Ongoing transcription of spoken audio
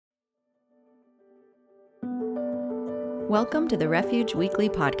Welcome to the Refuge Weekly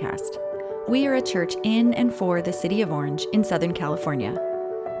Podcast. We are a church in and for the city of Orange in Southern California.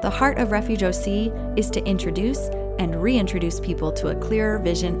 The heart of Refuge OC is to introduce and reintroduce people to a clearer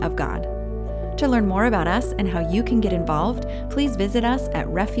vision of God. To learn more about us and how you can get involved, please visit us at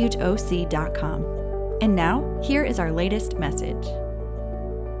refugeoc.com. And now, here is our latest message.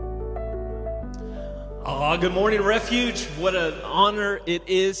 Good morning, Refuge. What an honor it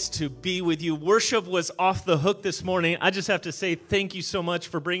is to be with you. Worship was off the hook this morning. I just have to say thank you so much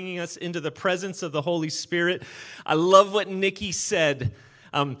for bringing us into the presence of the Holy Spirit. I love what Nikki said.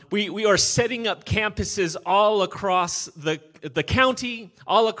 We are setting up campuses all across the county,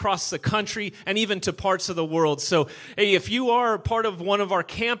 all across the country, and even to parts of the world. So, hey, if you are part of one of our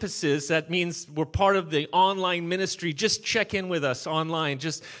campuses, that means we're part of the online ministry. Just check in with us online.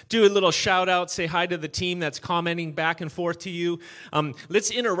 Just do a little shout out, say hi to the team that's commenting back and forth to you.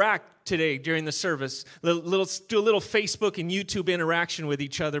 Let's interact today during the service. Do a little Facebook and YouTube interaction with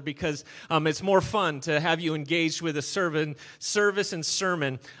each other because it's more fun to have you engaged with a service and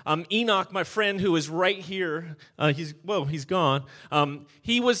sermon. Enoch, my friend who is right here, he's gone.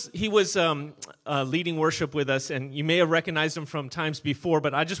 He was leading worship with us, and you may have recognized him from times before,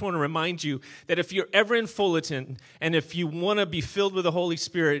 but I just want to remind you that if you're ever in Fullerton, and if you want to be filled with the Holy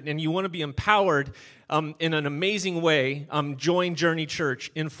Spirit, and you want to be empowered in an amazing way, join Journey Church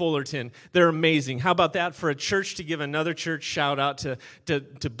in Fullerton. They're amazing. How about that for a church to give another church shout out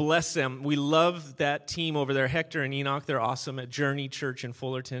to bless them? We love that team over there, Hector and Enoch. They're awesome at Journey Church in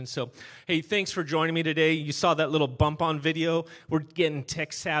Fullerton. So, hey, thanks for joining me today. You saw that little bump on video. We're getting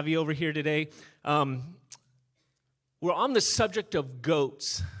tech savvy over here today. We're on the subject of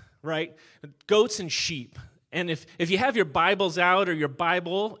goats, right? Goats and sheep. And if you have your Bibles out or your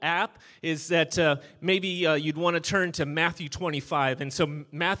Bible app, is that maybe you'd want to turn to Matthew 25. And so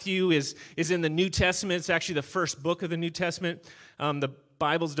Matthew is in the New Testament. It's actually the first book of the New Testament. The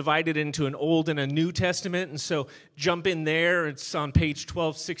Bible's divided into an Old and a New Testament. And so jump in there. It's on page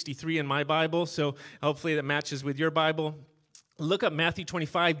 1263 in my Bible. So hopefully that matches with your Bible. Look up Matthew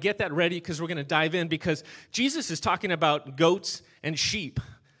 25. Get that ready because we're going to dive in because Jesus is talking about goats and sheep.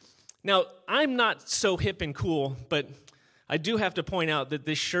 Now, I'm not so hip and cool, but I do have to point out that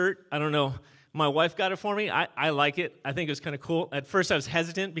this shirt, I don't know, my wife got it for me. I like it. I think it was kind of cool. At first, I was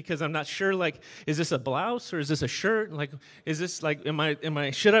hesitant because I'm not sure, like, is this a blouse or is this a shirt? Like, is this, like,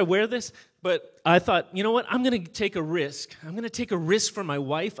 should I wear this? But I thought, you know what? I'm going to take a risk. I'm going to take a risk for my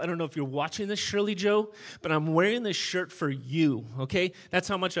wife. I don't know if you're watching this, Shirley Joe, but I'm wearing this shirt for you, okay? That's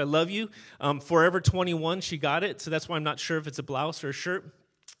how much I love you. Forever 21, she got it, so that's why I'm not sure if it's a blouse or a shirt.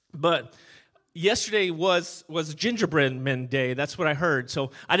 But yesterday was Gingerbread Men Day. That's what I heard.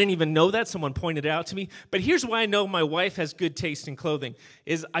 So I didn't even know that. Someone pointed it out to me. But here's why I know my wife has good taste in clothing,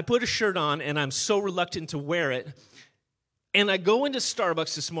 is I put a shirt on, and I'm so reluctant to wear it. And I go into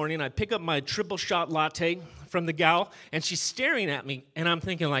Starbucks this morning, and I pick up my triple shot latte from the gal, and she's staring at me. And I'm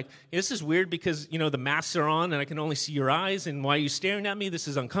thinking, like, this is weird because, you know, the masks are on, and I can only see your eyes. And why are you staring at me? This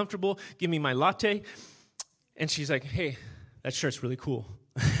is uncomfortable. Give me my latte. And she's like, hey, that shirt's really cool.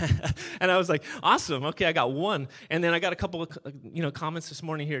 And I was like, awesome. Okay, I got one. And then I got a couple of comments this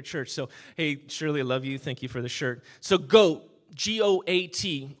morning here at church. So, hey, Shirley, I love you. Thank you for the shirt. So, GOAT,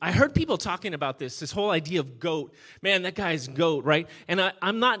 G.O.A.T. I heard people talking about this whole idea of GOAT. Man, that guy's GOAT, right? And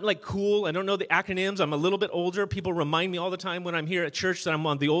I'm not like cool. I don't know the acronyms. I'm a little bit older. People remind me all the time when I'm here at church that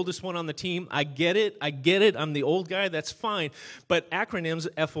I'm the oldest one on the team. I get it. I'm the old guy. That's fine. But acronyms,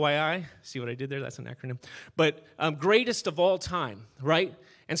 FYI, see what I did there? That's an acronym. But greatest of all time, right?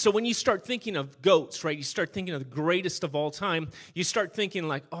 And so when you start thinking of GOATs, right, you start thinking of the greatest of all time, you start thinking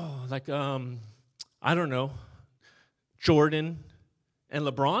like, I don't know, Jordan and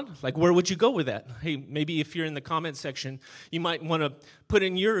LeBron? Like, where would you go with that? Hey, maybe if you're in the comment section, you might want to put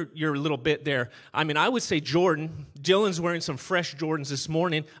in your little bit there. I mean, I would say Jordan. Dylan's wearing some fresh Jordans this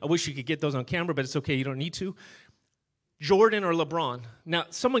morning. I wish you could get those on camera, but it's okay. You don't need to. Jordan or LeBron. Now,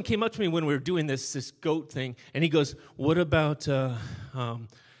 someone came up to me when we were doing this GOAT thing, and he goes, what about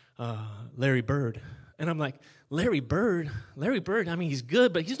Larry Bird? And I'm like, Larry Bird, I mean, he's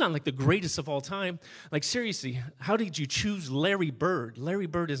good, but he's not like the greatest of all time. Like, seriously, how did you choose Larry Bird? Larry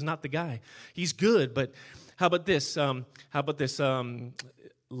Bird is not the guy. He's good, but how about this?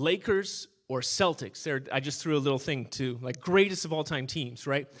 Lakers or Celtics? I just threw a little thing too, like greatest of all time teams,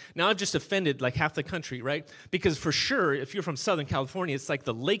 right? Now I've just offended like half the country, right? Because for sure, if you're from Southern California, it's like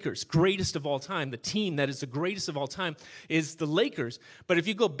the Lakers, greatest of all time. The team that is the greatest of all time is the Lakers. But if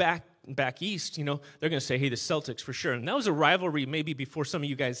you go back east, they're going to say, hey, the Celtics for sure. And that was a rivalry maybe before some of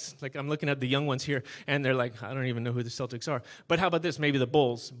you guys, like I'm looking at the young ones here, and they're like, I don't even know who the Celtics are. But how about this? Maybe the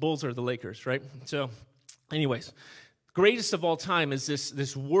Bulls. Bulls are the Lakers, right? So anyways, greatest of all time is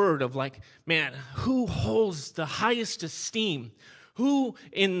this word of like, man, who holds the highest esteem? Who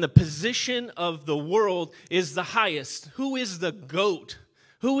in the position of the world is the highest? Who is the GOAT?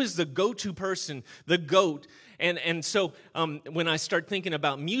 Who is the go-to person, the GOAT? And so when I start thinking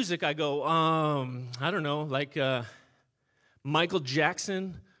about music, I go, I don't know, like Michael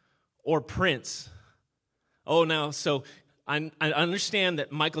Jackson or Prince. Oh, now, so I understand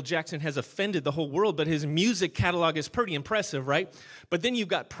that Michael Jackson has offended the whole world, but his music catalog is pretty impressive, right? But then you've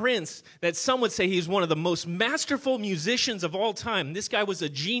got Prince, that some would say he's one of the most masterful musicians of all time. This guy was a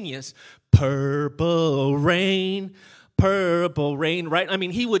genius. Purple Rain, right? I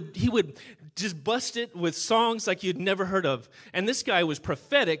mean, he would just bust it with songs like you'd never heard of. And this guy was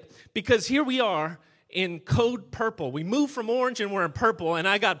prophetic because here we are in code purple. We moved from orange and we're in purple, and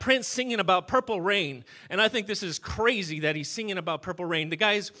I got Prince singing about purple rain. And I think this is crazy that he's singing about purple rain. The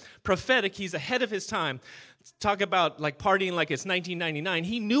guy's prophetic. He's ahead of his time. Talk about like partying like it's 1999.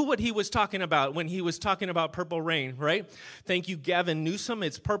 He knew what he was talking about when he was talking about purple rain, right? Thank you, Gavin Newsom.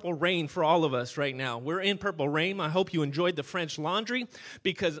 It's purple rain for all of us right now. We're in purple rain. I hope you enjoyed the French Laundry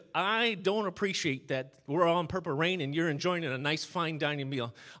because I don't appreciate that we're all in purple rain and you're enjoying a nice fine dining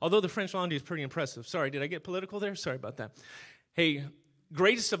meal. Although the French Laundry is pretty impressive. Sorry, did I get political there? Sorry about that. Hey,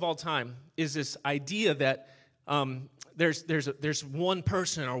 greatest of all time is this idea that there's one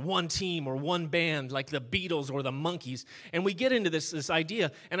person or one team or one band like the Beatles or the Monkees, and we get into this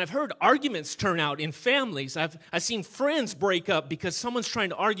idea, and I've heard arguments turn out in families. I've seen friends break up because someone's trying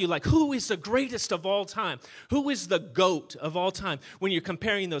to argue like, who is the greatest of all time? Who is the GOAT of all time when you're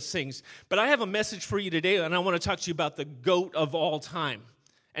comparing those things? But I have a message for you today, and I want to talk to you about the GOAT of all time,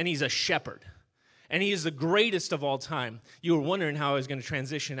 and he's a shepherd. And he is the greatest of all time. You were wondering how I was going to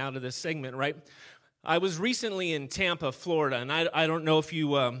transition out of this segment, right? I was recently in Tampa, Florida, and I don't know if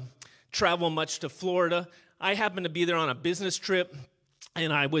you travel much to Florida. I happened to be there on a business trip,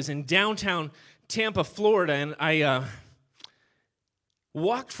 and I was in downtown Tampa, Florida, and I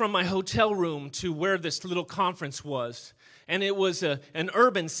walked from my hotel room to where this little conference was. And it was an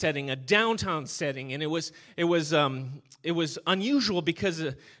urban setting, a downtown setting, and it was unusual because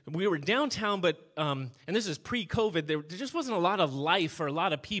we were downtown, but and this is pre-COVID. There just wasn't a lot of life or a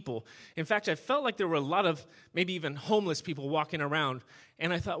lot of people. In fact, I felt like there were a lot of maybe even homeless people walking around.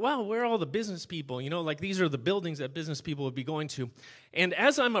 And I thought, wow, where are all the business people? You know, like these are the buildings that business people would be going to. And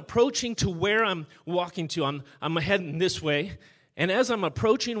as I'm approaching to where I'm walking to, I'm heading this way. And as I'm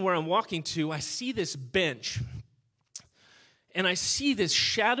approaching where I'm walking to, I see this bench. And I see this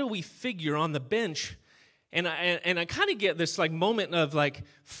shadowy figure on the bench, and I kind of get this like moment of like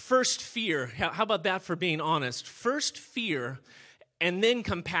first fear. How about that for being honest? First fear, and then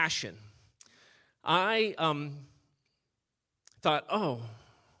compassion. I thought, oh,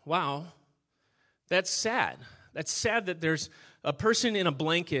 wow, that's sad. That's sad that there's a person in a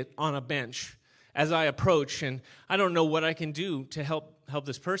blanket on a bench as I approach, and I don't know what I can do to help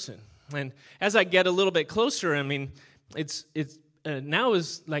this person. And as I get a little bit closer, I mean, it's now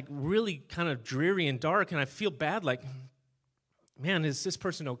is like really kind of dreary and dark, and I feel bad. Like, man, is this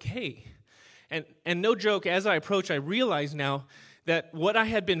person okay? And no joke, as I approach, I realize now that what I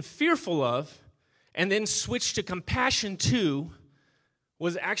had been fearful of, and then switched to compassion to,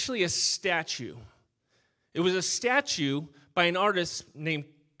 was actually a statue. It was a statue by an artist named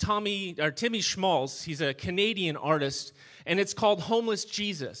Timmy Schmalz. He's a Canadian artist, and it's called Homeless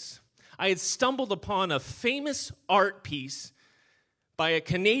Jesus. I had stumbled upon a famous art piece by a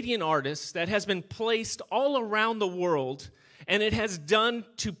Canadian artist that has been placed all around the world, and it has done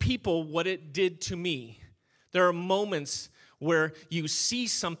to people what it did to me. There are moments where you see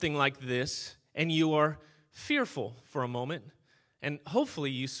something like this, and you are fearful for a moment, and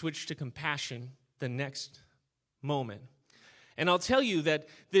hopefully you switch to compassion the next moment. And I'll tell you that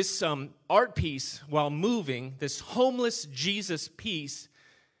this art piece, while moving, this homeless Jesus piece,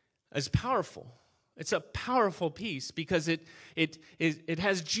 is powerful. It's a powerful piece because it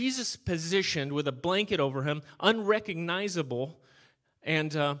has Jesus positioned with a blanket over him, unrecognizable,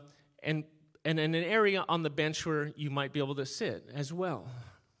 and in an area on the bench where you might be able to sit as well.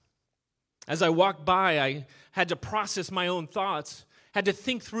 As I walked by, I had to process my own thoughts, had to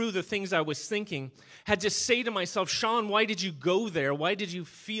think through the things I was thinking, had to say to myself, Sean, why did you go there? Why did you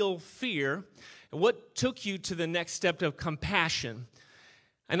feel fear? And what took you to the next step of compassion?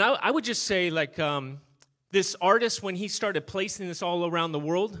 And I would just say, like, this artist, when he started placing this all around the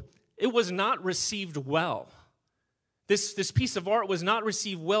world, it was not received well. This piece of art was not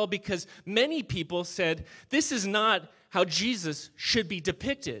received well because many people said, this is not how Jesus should be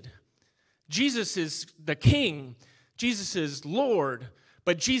depicted. Jesus is the king. Jesus is Lord.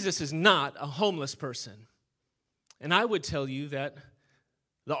 But Jesus is not a homeless person. And I would tell you that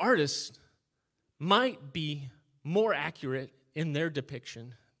the artist might be more accurate in their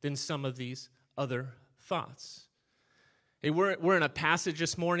depiction than some of these other thoughts. Hey, we're in a passage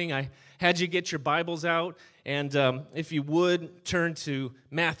this morning. I had you get your Bibles out, and if you would, turn to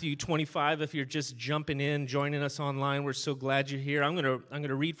Matthew 25. If you're just jumping in, joining us online, we're so glad you're here. I'm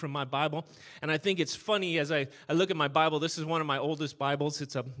gonna read from my Bible, and I think it's funny as I look at my Bible. This is one of my oldest Bibles.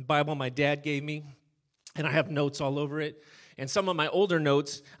 It's a Bible my dad gave me, and I have notes all over it. And some of my older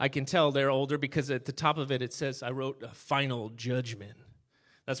notes, I can tell they're older because at the top of it says I wrote a final judgment.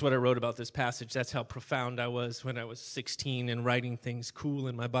 That's what I wrote about this passage. That's how profound I was when I was 16 and writing things cool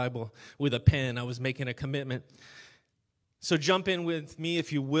in my Bible with a pen. I was making a commitment. So jump in with me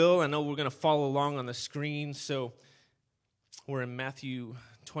if you will. I know we're going to follow along on the screen. So we're in Matthew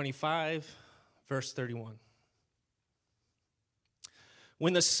 25, verse 31.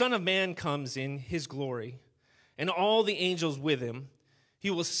 When the Son of Man comes in his glory, and all the angels with him, he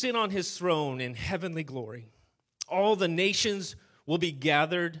will sit on his throne in heavenly glory. All the nations will be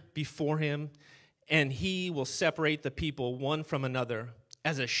gathered before him, and he will separate the people one from another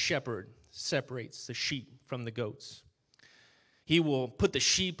as a shepherd separates the sheep from the goats. He will put the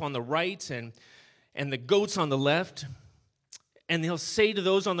sheep on the right and the goats on the left, and he'll say to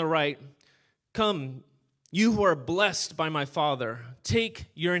those on the right, "Come, you who are blessed by my Father, take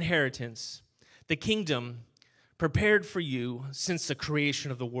your inheritance, the kingdom prepared for you since the creation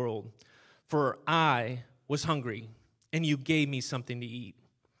of the world. For I was hungry, and you gave me something to eat.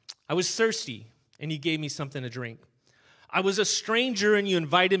 I was thirsty, and you gave me something to drink. I was a stranger, and you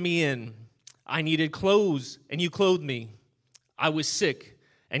invited me in. I needed clothes, and you clothed me. I was sick,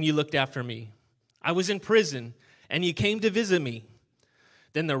 and you looked after me. I was in prison, and you came to visit me."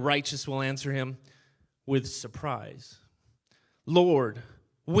 Then the righteous will answer him with surprise, "Lord,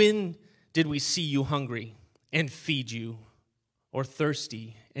 when did we see you hungry and feed you, or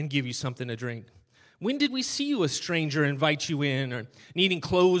thirsty and give you something to drink? When did we see you a stranger and invite you in, or needing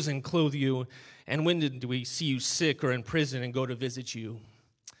clothes and clothe you? And when did we see you sick or in prison and go to visit you?"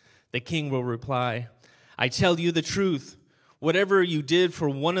 The king will reply, "I tell you the truth, whatever you did for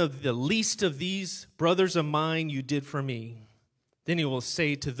one of the least of these brothers of mine, you did for me." Then he will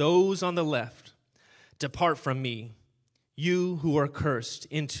say to those on the left, "Depart from me, you who are cursed,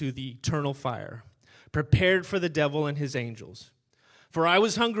 into the eternal fire, prepared for the devil and his angels. For I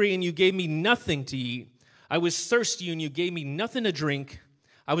was hungry, and you gave me nothing to eat. I was thirsty, and you gave me nothing to drink.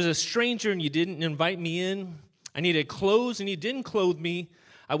 I was a stranger, and you didn't invite me in. I needed clothes, and you didn't clothe me.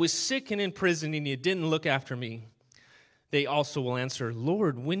 I was sick and in prison, and you didn't look after me." They also will answer,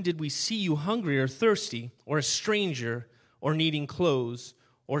 "Lord, when did we see you hungry or thirsty, or a stranger, or needing clothes,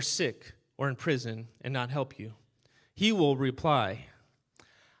 or sick, or in prison, and not help you?" He will reply,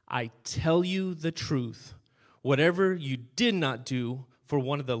 "I tell you the truth, whatever you did not do for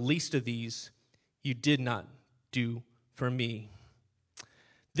one of the least of these, you did not do for me."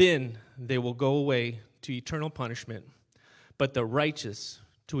 Then they will go away to eternal punishment, but the righteous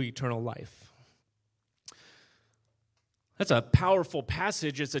to eternal life. That's a powerful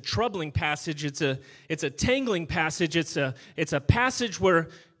passage. It's a troubling passage. It's a tangling passage. It's a passage where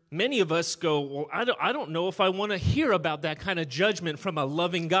many of us go, "Well, I don't know if I want to hear about that kind of judgment from a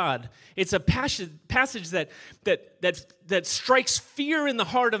loving God." It's a passage that strikes fear in the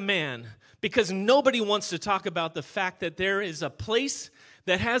heart of man, because nobody wants to talk about the fact that there is a place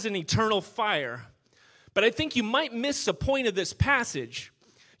that has an eternal fire. But I think you might miss the point of this passage.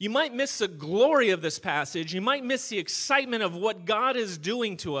 You might miss the glory of this passage. You might miss the excitement of what God is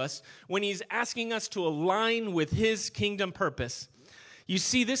doing to us when he's asking us to align with his kingdom purpose. You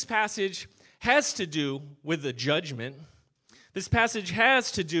see, this passage has to do with the judgment. This passage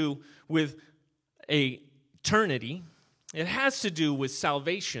has to do with eternity. It has to do with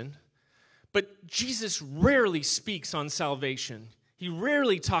salvation. But Jesus rarely speaks on salvation. He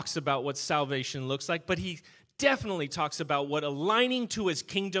rarely talks about what salvation looks like, but he definitely talks about what aligning to his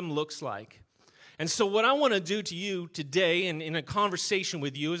kingdom looks like. And so what I want to do to you today and in a conversation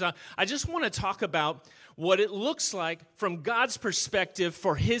with you is I just want to talk about what it looks like from God's perspective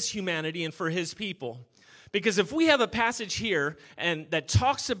for his humanity and for his people. Because if we have a passage here and that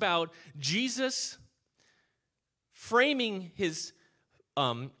talks about Jesus framing his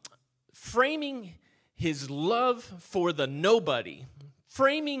love for the nobody,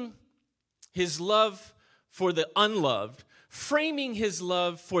 framing his love for the unloved, framing his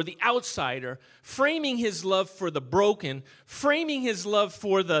love for the outsider, framing his love for the broken, framing his love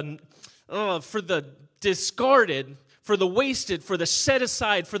for the discarded, for the wasted, for the set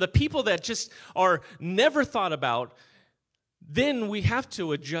aside, for the people that just are never thought about. then we have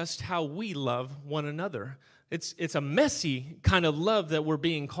to adjust how we love one another. It's a messy kind of love that we're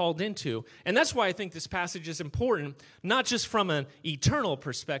being called into. And that's why I think this passage is important, not just from an eternal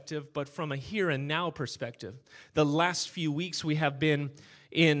perspective, but from a here and now perspective. The last few weeks we have been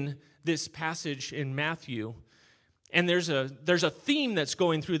in this passage in Matthew. And there's a theme that's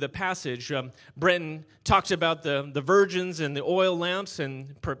going through the passage. Brenton talked about the virgins and the oil lamps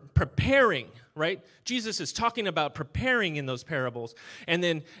and preparing, right? Jesus is talking about preparing in those parables. And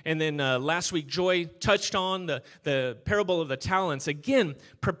then last week, Joy touched on the parable of the talents. Again,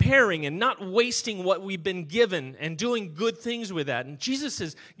 preparing and not wasting what we've been given and doing good things with that. And Jesus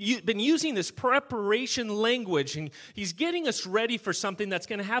has been using this preparation language, and he's getting us ready for something that's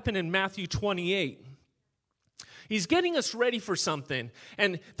going to happen in Matthew 28. He's getting us ready for something.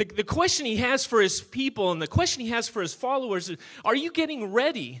 And the question he has for his people and the question he has for his followers is, are you getting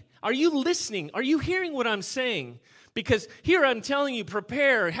ready? Are you listening? Are you hearing what I'm saying? Because here I'm telling you,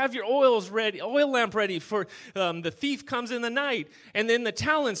 prepare, have your oil lamp ready for the thief comes in the night. And then the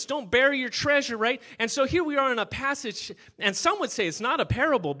talents, don't bury your treasure, right? And so here we are in a passage, and some would say it's not a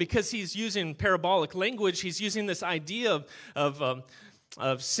parable because he's using parabolic language. He's using this idea of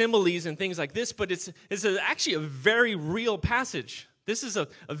similes and things like this, but it's actually a very real passage. This is a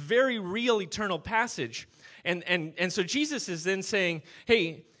very real eternal passage. And so Jesus is then saying,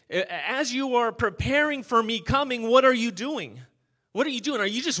 hey, as you are preparing for me coming, what are you doing? What are you doing? Are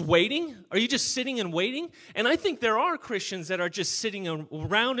you just waiting? Are you just sitting and waiting? And I think there are Christians that are just sitting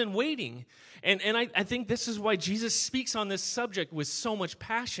around and waiting. And I think this is why Jesus speaks on this subject with so much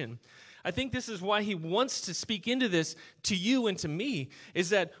passion. I think this is why he wants to speak into this to you and to me, is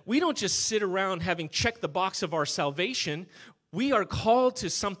that we don't just sit around having checked the box of our salvation. We are called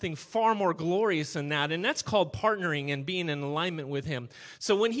to something far more glorious than that, and that's called partnering and being in alignment with him.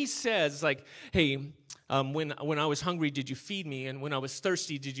 So when he says, like, hey, when I was hungry, did you feed me? And when I was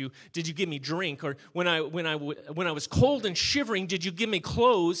thirsty, did you give me drink? Or when I was cold and shivering, did you give me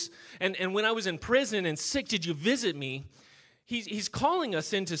clothes? And when I was in prison and sick, did you visit me? He's calling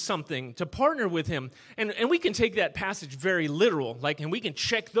us into something to partner with him. And we can take that passage very literal, and we can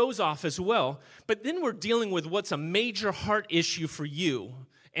check those off as well. But then we're dealing with what's a major heart issue for you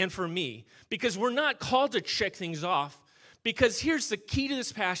and for me. Because we're not called to check things off. Because here's the key to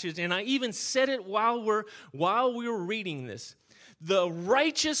this passage, and I even said it while we were reading this. The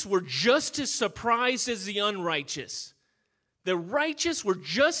righteous were just as surprised as the unrighteous. The righteous were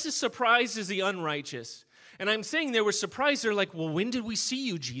just as surprised as the unrighteous. And I'm saying they were surprised. They're like, well, when did we see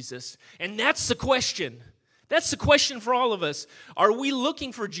you, Jesus? And that's the question. That's the question for all of us. Are we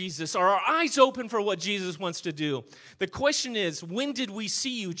looking for Jesus? Are our eyes open for what Jesus wants to do? The question is, when did we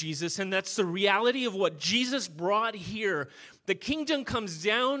see you, Jesus? And that's the reality of what Jesus brought here. The kingdom comes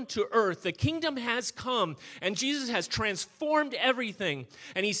down to earth. The kingdom has come, and Jesus has transformed everything.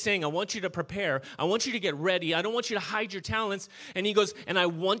 And he's saying, I want you to prepare. I want you to get ready. I don't want you to hide your talents. And he goes, and I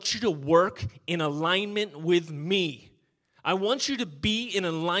want you to work in alignment with me. I want you to be in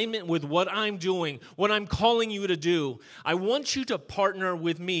alignment with what I'm doing, what I'm calling you to do. I want you to partner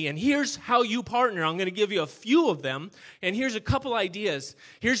with me. And here's how you partner. I'm going to give you a few of them. And here's a couple ideas.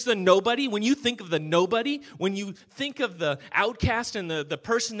 Here's the nobody. When you think of the nobody, when you think of the outcast and the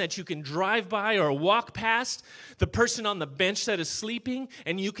person that you can drive by or walk past, the person on the bench that is sleeping,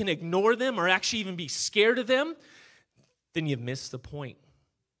 and you can ignore them or actually even be scared of them, then you've missed the point.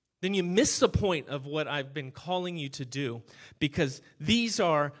 Then you miss the point of what I've been calling you to do, because these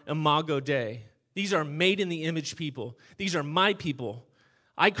are Imago Dei. These are made in the image people. These are my people.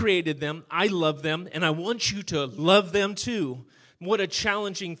 I created them. I love them, and I want you to love them too. What a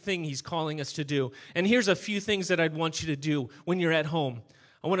challenging thing he's calling us to do. And here's a few things that I'd want you to do when you're at home.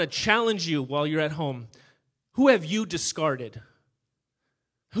 I want to challenge you while you're at home. Who have you discarded?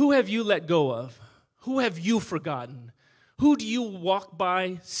 Who have you let go of? Who have you forgotten? Who do you walk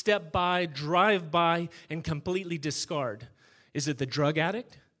by, step by, drive by, and completely discard? Is it the drug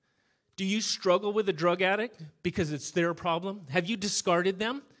addict? Do you struggle with a drug addict because it's their problem? Have you discarded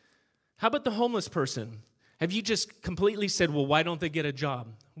them? How about the homeless person? Have you just completely said, well, why don't they get a job?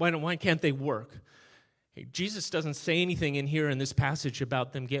 Why can't they work? Hey, Jesus doesn't say anything in here in this passage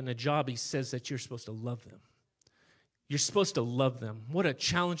about them getting a job. He says that you're supposed to love them. You're supposed to love them. What a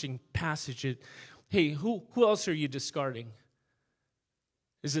challenging passage. Hey, who else are you discarding?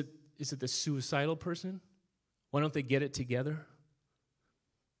 Is it the suicidal person? Why don't they get it together?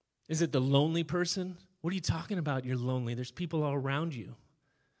 Is it the lonely person? What are you talking about? You're lonely. There's people all around you.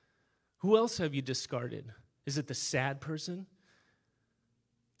 Who else have you discarded? Is it the sad person?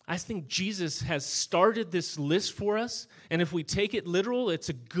 I think Jesus has started this list for us, and if we take it literal, it's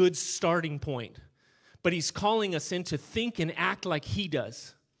a good starting point. but he's calling us in to think and act like he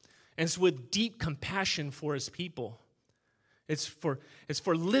does. And it's with deep compassion for his people. It's for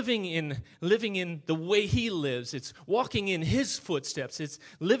living in the way he lives. It's walking in his footsteps. It's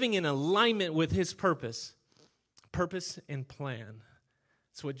living in alignment with his purpose and plan.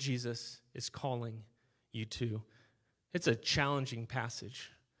 It's what Jesus is calling you to. It's a challenging passage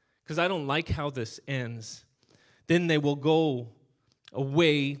because I don't like how this ends. Then they will go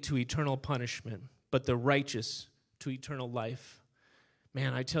away to eternal punishment, but the righteous to eternal life.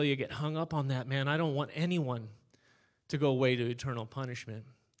 Man, I tell you, get hung up on that, man. I don't want anyone to go away to eternal punishment.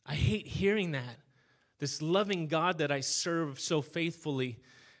 I hate hearing that. This loving God that I serve so faithfully.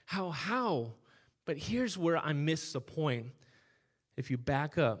 How? But here's where I miss the point. If you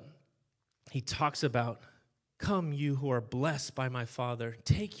back up, he talks about, come you who are blessed by my Father,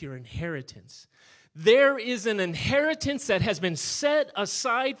 take your inheritance. There is an inheritance that has been set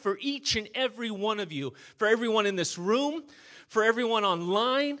aside for each and every one of you, for everyone in this room, for everyone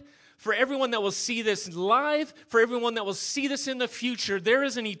online, for everyone that will see this live, for everyone that will see this in the future. There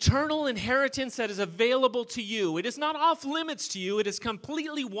is an eternal inheritance that is available to you. It is not off limits to you. It is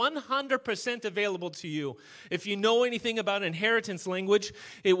completely 100% available to you. If you know anything about inheritance language,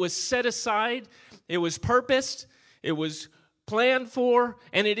 it was set aside, it was purposed, it was planned for,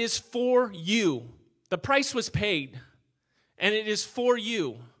 and it is for you. The price was paid, and it is for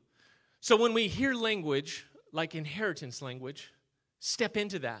you. So when we hear language like inheritance language, step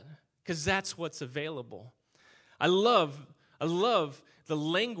into that, because that's what's available. I love the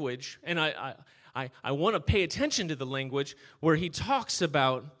language, and I want to pay attention to the language where he talks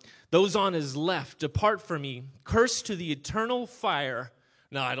about those on his left, depart from me, cursed to the eternal fire.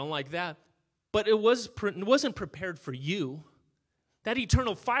 No, I don't like that. But it wasn't prepared for you. That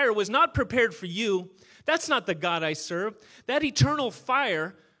eternal fire was not prepared for you. That's not the God I serve. That eternal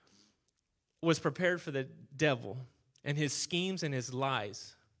fire was prepared for the devil and his schemes and his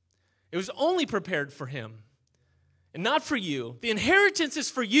lies. It was only prepared for him and not for you. The inheritance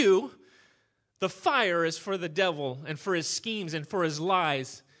is for you. The fire is for the devil and for his schemes and for his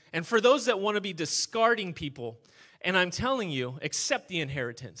lies and for those that want to be discarding people. And I'm telling you, accept the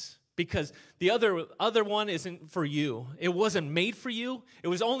inheritance. Because the other one isn't for you. It wasn't made for you. It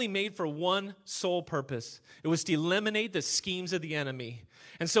was only made for one sole purpose. It was to eliminate the schemes of the enemy.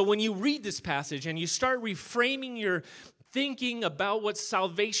 And so when you read this passage and you start reframing your thinking about what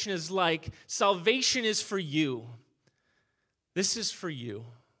salvation is like, salvation is for you. This is for you.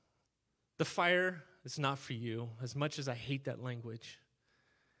 The fire is not for you, as much as I hate that language.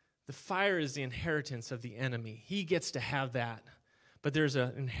 The fire is the inheritance of the enemy. He gets to have that. But there's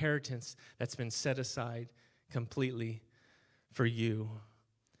an inheritance that's been set aside completely for you.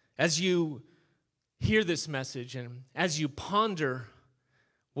 As you hear this message and as you ponder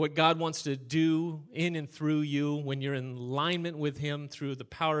what God wants to do in and through you when you're in alignment with him through the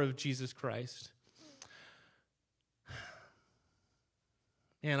power of Jesus Christ,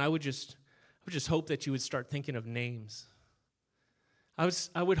 and I would just hope that you would start thinking of names.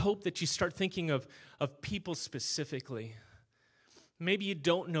 I would hope that you start thinking of people specifically. Maybe you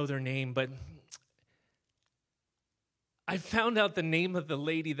don't know their name, but I found out the name of the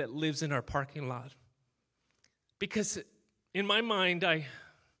lady that lives in our parking lot. Because in my mind, I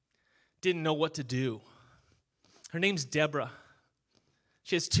didn't know what to do. Her name's Deborah.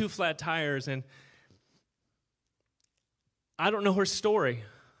 She has 2 flat tires, and I don't know her story.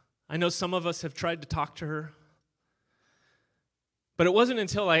 I know some of us have tried to talk to her. But it wasn't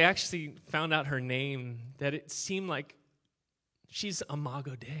until I actually found out her name that it seemed like she's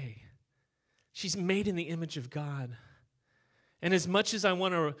Imago Dei. She's made in the image of God. And as much as I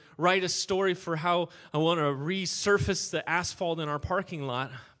want to write a story for how I want to resurface the asphalt in our parking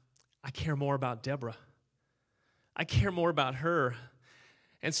lot, I care more about Deborah. I care more about her.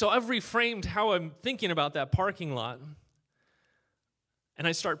 And so I've reframed how I'm thinking about that parking lot. And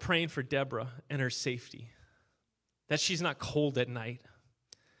I start praying for Deborah and her safety. That she's not cold at night.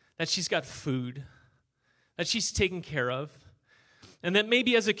 That she's got food. That she's taken care of. And that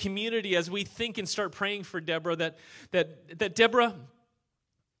maybe as a community, as we think and start praying for Deborah, that Deborah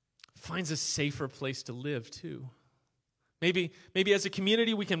finds a safer place to live too. Maybe as a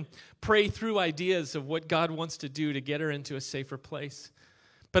community we can pray through ideas of what God wants to do to get her into a safer place.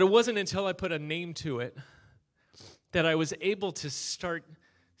 But it wasn't until I put a name to it that I was able to start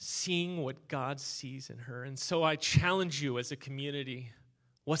seeing what God sees in her. And so I challenge you as a community,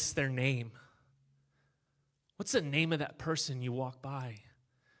 what's their name? What's the name of that person you walk by?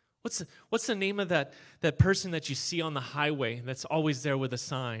 What's the name of that person that you see on the highway that's always there with a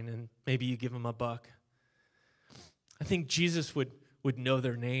sign and maybe you give them $1? I think Jesus would know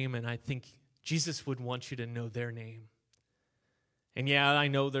their name, and I think Jesus would want you to know their name. And yeah, I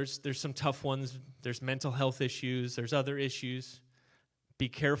know there's some tough ones. There's mental health issues. There's other issues. Be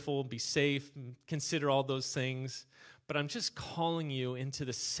careful, be safe, consider all those things. But I'm just calling you into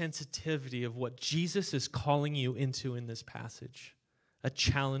the sensitivity of what Jesus is calling you into in this passage. A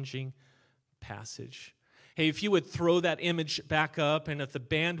challenging passage. Hey, if you would throw that image back up, and if the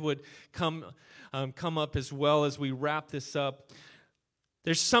band would come up as well as we wrap this up.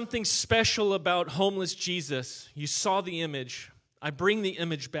 There's something special about homeless Jesus. You saw the image. I bring the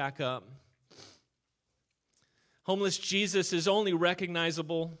image back up. Homeless Jesus is only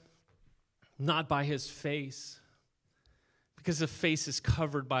recognizable not by his face, because the face is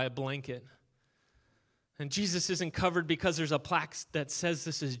covered by a blanket. And Jesus isn't covered because there's a plaque that says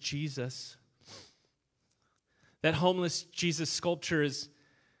this is Jesus. That homeless Jesus sculpture is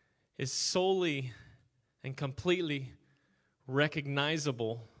solely and completely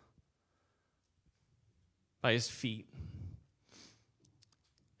recognizable by his feet.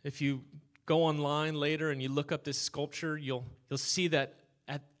 If you go online later and you look up this sculpture, you'll see that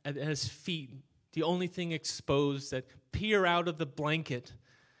at his feet, the only thing exposed that peer out of the blanket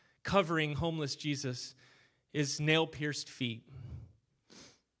covering homeless Jesus is nail-pierced feet.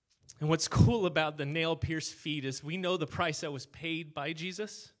 And what's cool about the nail-pierced feet is we know the price that was paid by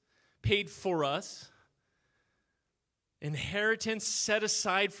Jesus, paid for us, inheritance set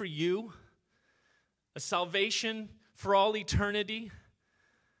aside for you, a salvation for all eternity,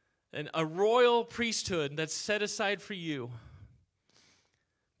 and a royal priesthood that's set aside for you.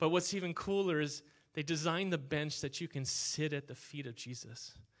 But what's even cooler is they designed the bench that you can sit at the feet of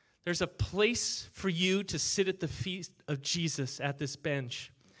Jesus. There's a place for you to sit at the feet of Jesus at this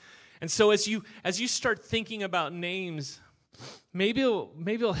bench. And so as you start thinking about names, maybe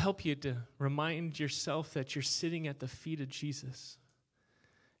it'll help you to remind yourself that you're sitting at the feet of Jesus.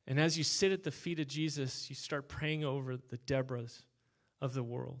 And as you sit at the feet of Jesus, you start praying over the Deborahs of the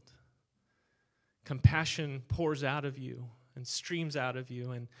world. Compassion pours out of you and streams out of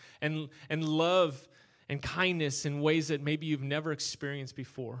you, and love and kindness in ways that maybe you've never experienced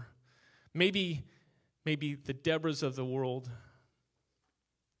before. Maybe the Deborahs of the world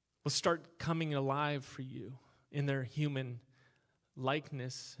will start coming alive for you in their human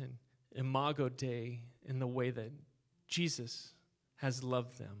likeness and imago Dei in the way that Jesus has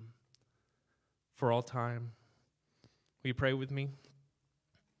loved them for all time. Will you pray with me?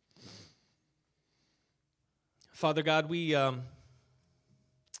 Father God,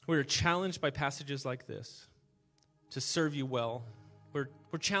 we're challenged by passages like this to serve you well. We're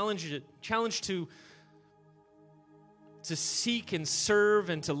challenged to seek and serve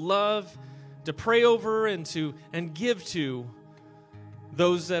and to love, to pray over and give to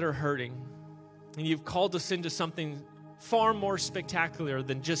those that are hurting. And you've called us into something far more spectacular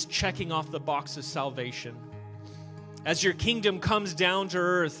than just checking off the box of salvation. As your kingdom comes down to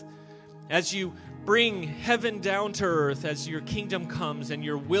earth, as you bring heaven down to earth, as your kingdom comes and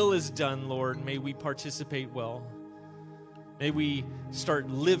your will is done, Lord, may we participate well. May we start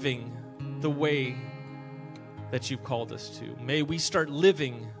living the way that you've called us to. May we start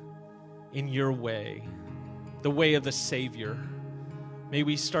living in your way, the way of the Savior. May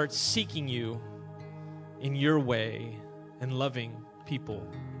we start seeking you in your way and loving people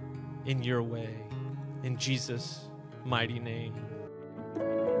in your way. In Jesus' mighty name.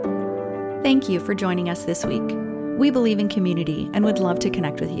 Thank you for joining us this week. We believe in community and would love to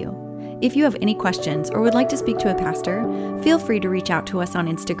connect with you. If you have any questions or would like to speak to a pastor, feel free to reach out to us on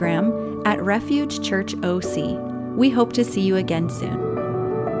Instagram at Refuge Church OC. We hope to see you again soon.